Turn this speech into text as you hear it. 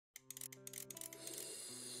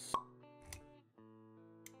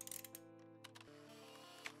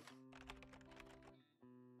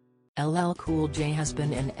LL Cool J has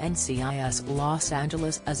been in NCIS Los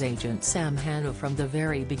Angeles as Agent Sam Hanna from the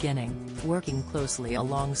very beginning, working closely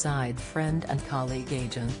alongside friend and colleague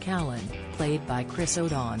Agent Callan, played by Chris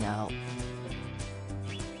O'Donnell.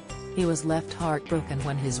 He was left heartbroken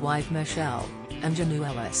when his wife Michelle, Ingenue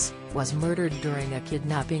Ellis, was murdered during a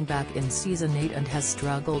kidnapping back in Season 8 and has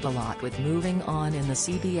struggled a lot with moving on in the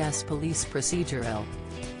CBS police procedural.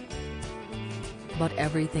 But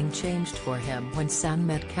everything changed for him when Sam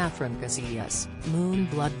met Catherine Casillas, Moon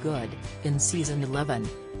Bloodgood, in Season 11.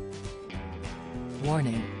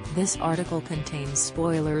 Warning: this article contains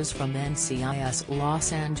spoilers from NCIS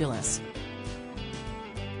Los Angeles.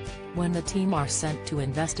 When the team are sent to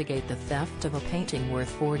investigate the theft of a painting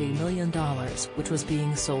worth $40 million which was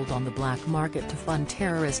being sold on the black market to fund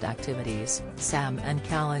terrorist activities, Sam and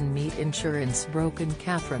Callan meet insurance-broken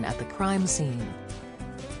Catherine at the crime scene.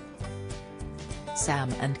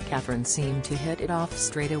 Sam and Catherine seem to hit it off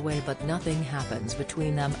straight away, but nothing happens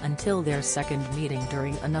between them until their second meeting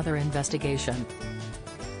during another investigation.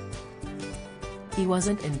 He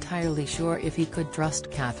wasn't entirely sure if he could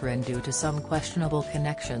trust Catherine due to some questionable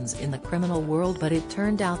connections in the criminal world, but it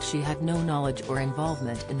turned out she had no knowledge or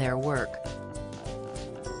involvement in their work.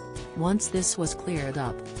 Once this was cleared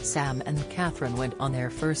up, Sam and Catherine went on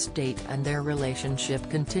their first date and their relationship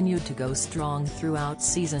continued to go strong throughout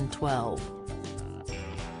Season 12.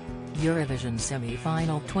 Eurovision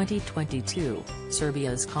semi-final 2022,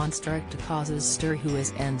 Serbia's construct causes stir. Who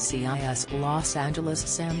is NCIS Los Angeles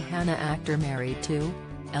Sam Hanna actor married to?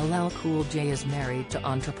 LL Cool J is married to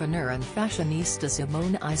entrepreneur and fashionista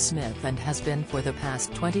Simone I. Smith and has been for the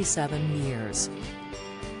past 27 years.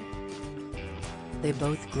 They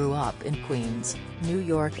both grew up in Queens, New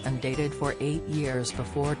York and dated for 8 years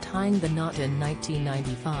before tying the knot in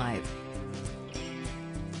 1995.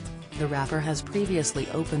 The rapper has previously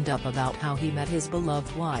opened up about how he met his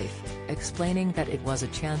beloved wife, explaining that it was a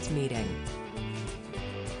chance meeting.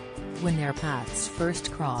 When their paths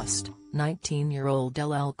first crossed, 19-year-old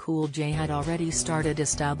LL Cool J had already started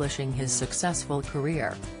establishing his successful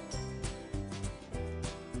career.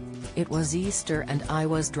 "It was Easter and I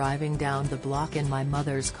was driving down the block in my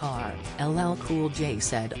mother's car," LL Cool J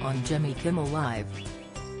said on Jimmy Kimmel Live.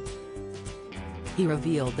 He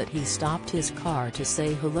revealed that he stopped his car to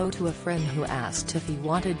say hello to a friend who asked if he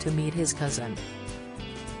wanted to meet his cousin.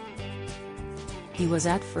 He was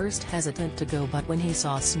at first hesitant to go, but when he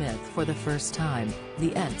saw Smith for the first time,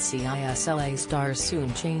 the NCIS LA star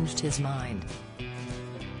soon changed his mind.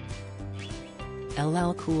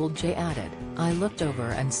 LL Cool J added, "I looked over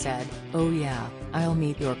and said, oh yeah, I'll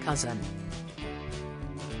meet your cousin."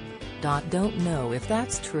 Don't know if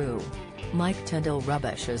that's true. Mike Tindall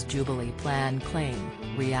rubbishes Jubilee plan claim.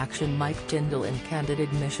 Reaction: Mike Tindall in candid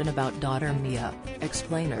admission about daughter Mia.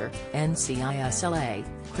 Explainer: NCIS LA,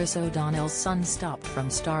 Chris O'Donnell's son stopped from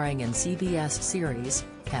starring in CBS series.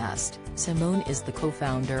 Cast: Simone is the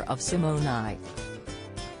co-founder of Simone I.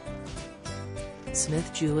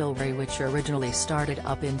 Smith Jewelry, which originally started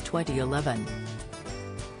up in 2011.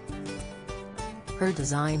 Her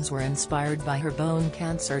designs were inspired by her bone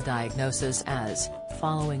cancer diagnosis as,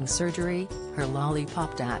 following surgery, her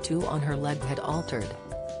lollipop tattoo on her leg had altered.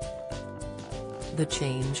 The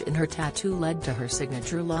change in her tattoo led to her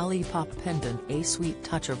signature lollipop pendant, a sweet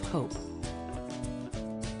touch of hope.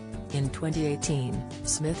 In 2018,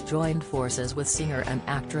 Smith joined forces with singer and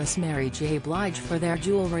actress Mary J. Blige for their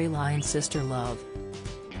jewelry line Sister Love.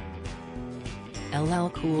 LL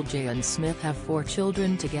Cool J and Smith have 4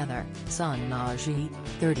 children together, son Najee,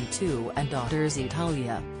 32 and daughters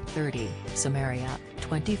Italia, 30, Samaria,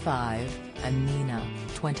 25, and Nina,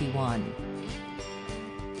 21.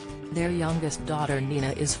 Their youngest daughter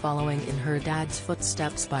Nina is following in her dad's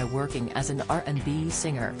footsteps by working as an R&B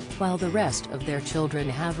singer, while the rest of their children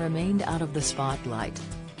have remained out of the spotlight.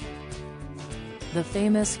 The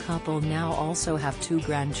famous couple now also have 2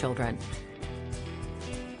 grandchildren.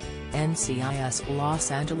 NCIS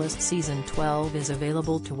Los Angeles Season 12 is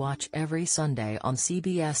available to watch every Sunday on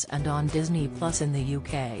CBS and on Disney Plus in the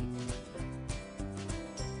UK.